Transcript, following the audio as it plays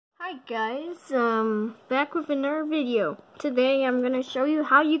Hi guys, back with another video. Today I'm going to show you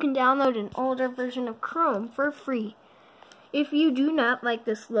how you can download an older version of Chrome for free. If you do not like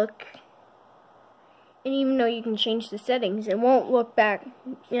this look, and even though you can change the settings, it won't look back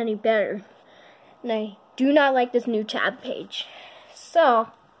any better. And I do not like this new tab page. So,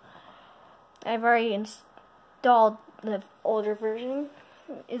 I've already installed the older version.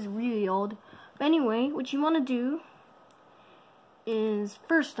 It's really old. But anyway, what you want to do is,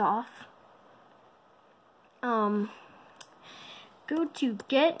 first off, go to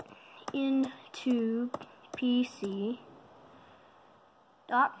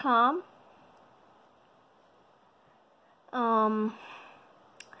getintopc.com.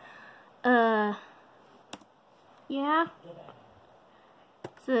 Yeah,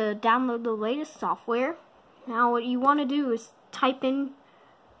 to download the latest software. Now what you want to do is type in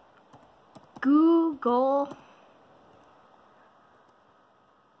Google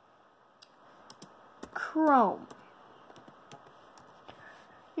Chrome.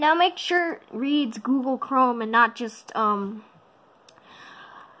 Now make sure it reads Google Chrome and not just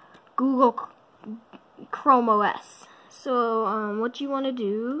Google Chrome OS. So what you want to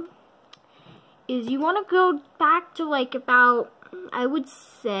do is you want to go back to like about, I would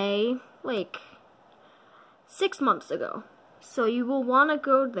say, like 6 months ago. So you will want to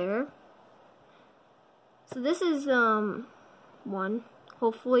go there. So this is one,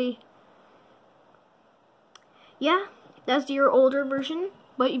 hopefully. Yeah, that's your older version.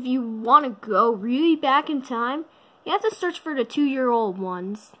 But if you want to go really back in time, you have to search for the 2-year-old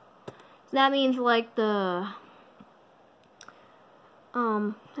ones. So that means like the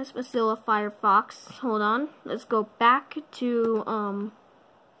that's Mozilla Firefox. Hold on, let's go back to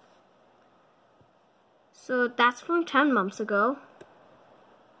so that's from 10 months ago.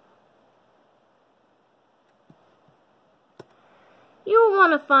 You will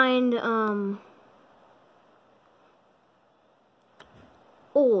want to find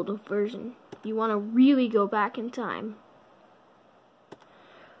old version. You want to really go back in time.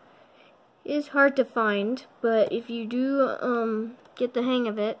 It's hard to find, but if you do get the hang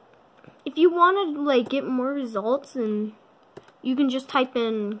of it, if you want to like get more results, and you can just type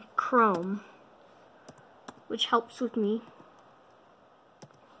in Chrome, which helps with me.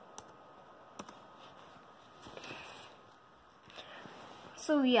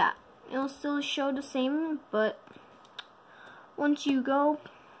 So yeah, it'll still show the same, but once you go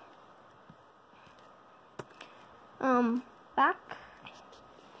back,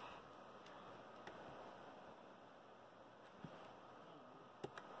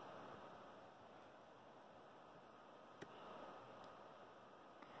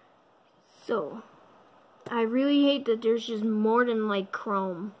 so I really hate that there's just more than like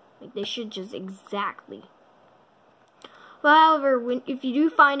Chrome. Like they should just exactly. But however, if you do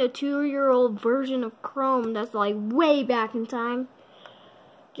find a 2-year-old version of Chrome that's like way back in time,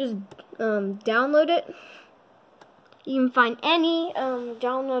 just download it. You can find any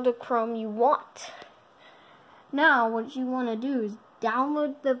downloaded Chrome you want. Now, what you want to do is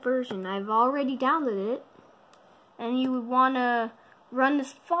download the version. I've already downloaded it, and you would want to run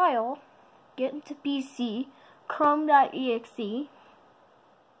this file. Get into PC, chrome.exe.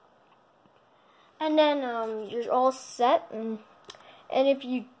 And then you're all set, and if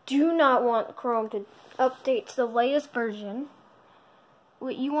you do not want Chrome to update to the latest version,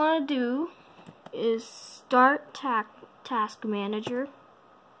 what you want to do is start Task Manager,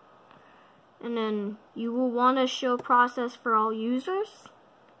 and then you will want to show process for all users,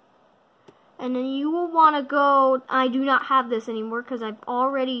 and then you will want to go, I do not have this anymore because I've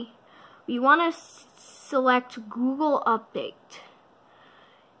already, you want to select Google Update.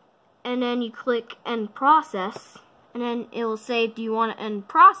 And then you click End Process, and then it will say, do you want to end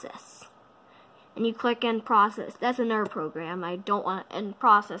process? And you click End Process. That's another program. I don't want to end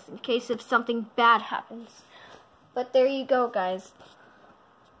process in case if something bad happens. But there you go, guys.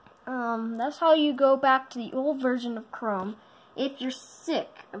 That's how you go back to the old version of Chrome if you're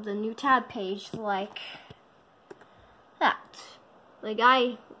sick of the new tab page like that. Like,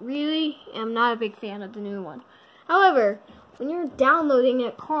 I really am not a big fan of the new one. However, when you're downloading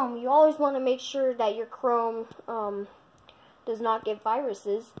a Chrome, you always want to make sure that your Chrome does not get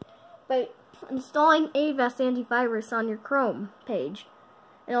viruses by installing Avast Antivirus on your Chrome page,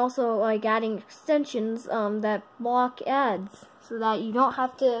 and also like adding extensions that block ads, so that you don't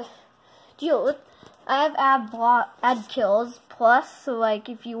have to deal with. I have ad kills plus, so like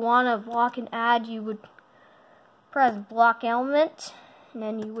if you want to block an ad, you would press block element, and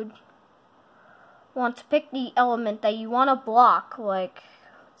then you would want to pick the element that you want to block, like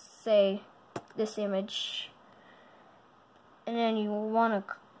say this image, and then you want to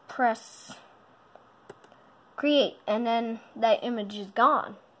press create, and then that image is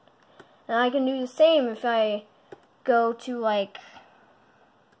gone. And I can do the same if I go to, like,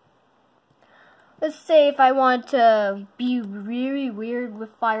 let's say if I want to be really weird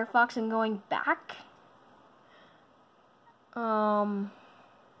with Firefox and going back.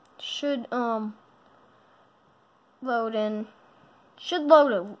 Should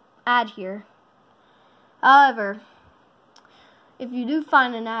load an ad here. However, if you do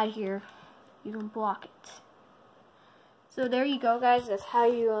find an ad here, you can block it. So there you go, guys. That's how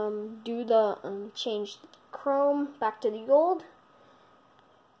you do the change Chrome back to the old.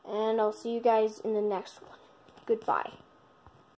 And I'll see you guys in the next one. Goodbye.